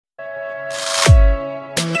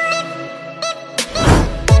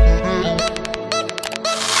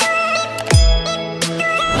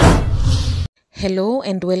Hello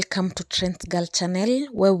and welcome to Trends Girl channel,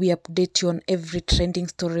 where we update you on every trending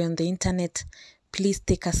story on the internet. Please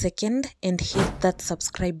take a second and hit that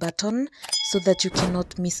subscribe button so that you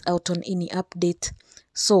cannot miss out on any update.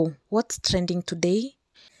 So, what's trending today?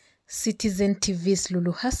 Citizen TV's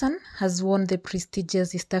Lulu Hassan has won the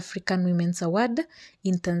prestigious East African Women's Award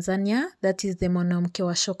in Tanzania, that is the Mwanamke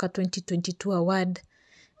wa Shoka 2022 award.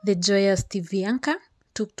 The joyous TV anchor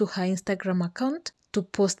took to her Instagram account to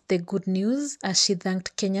post the good news as she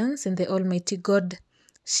thanked Kenyans and the Almighty God.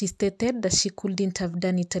 She stated that she couldn't have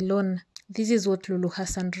done it alone. This is what Lulu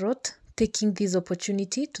Hassan wrote: taking this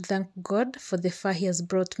opportunity to thank God for the far He has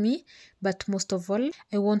brought me, but most of all,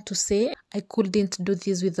 I want to say I couldn't do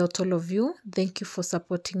this without all of you. Thank you for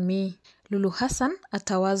supporting me. Lulu Hassan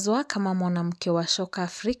atawazwa kama mwanamke wa shoka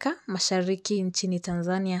Afrika Mashariki nchini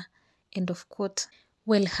Tanzania. End of quote.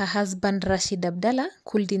 Well, her husband Rashid Abdalla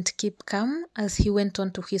couldn't keep calm as he went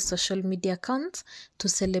on to his social media accounts to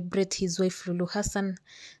celebrate his wife Lulu Hassan.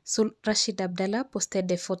 So Rashid Abdalla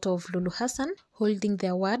posted a photo of Lulu Hassan holding the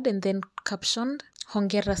award and then captioned,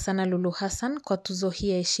 "Hongera sana Lulu Hassan kwa tuzo hii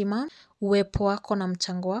ya heshima. Uwepo wako na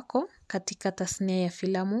mchango wako katika tasnia ya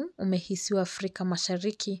filamu umehisiwa Afrika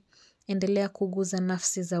Mashariki. Endelea kuguza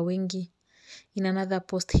nafsi za wengi." In another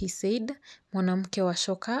post he said, "Mwanamke wa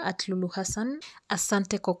shoka at Lulu Hassan,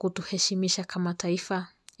 asante kwa kutuheshimisha kama taifa."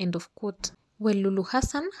 End of quote. Well, Lulu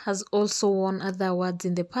Hassan has also won other awards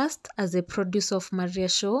in the past as a producer of Maria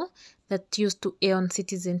Show that used to air on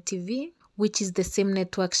Citizen TV, which is the same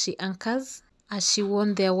network she anchors, as she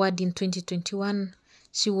won the award in 2021.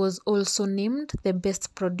 She was also named the Best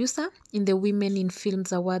Producer in the Women in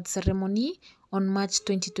Films Awards ceremony on March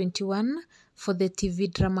 2021 for the TV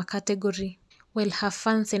drama category. Well, her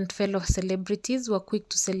fans and fellow celebrities were quick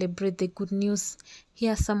to celebrate the good news.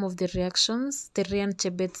 Here are some of the reactions. Terian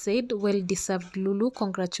Chebet said, "Well deserved Lulu,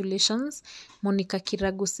 congratulations." Monica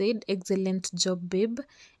Kiragu said, "Excellent job babe."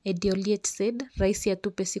 Edioliet said, "Raisi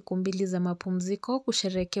atupe siku mbili za mapumziko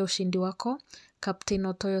kusherehekea ushindi wako." Captain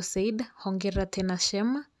Otoyo said, "Hongera tena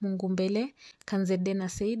Shem, Mungu mbele." Kanzedena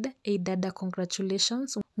said, "Hey dada,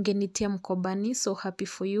 congratulations. Ungenitia mkobani, so happy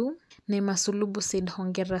for you." Neema Sulubu said,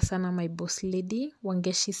 "Hongera sana my boss lady."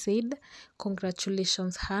 Wangeshi said,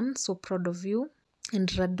 "Congratulations Han, so proud of you." And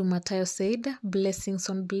Radu Matayo said, "Blessings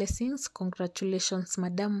on blessings, congratulations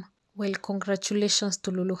madam." Well, congratulations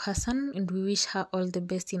to Lulu Hassan and we wish her all the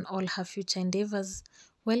best in all her future endeavors.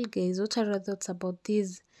 Well guys, what are your thoughts about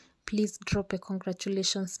this? Please drop a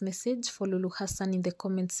congratulations message for Lulu Hassan in the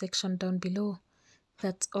comment section down below.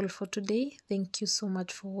 That's all for today. Thank you so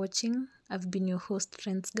much for watching. I've been your host,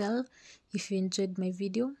 Trends Girl. If you enjoyed my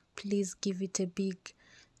video, please give it a big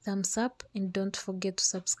thumbs up and don't forget to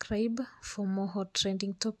subscribe for more hot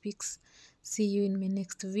trending topics. See you in my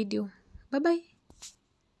next video. Bye bye.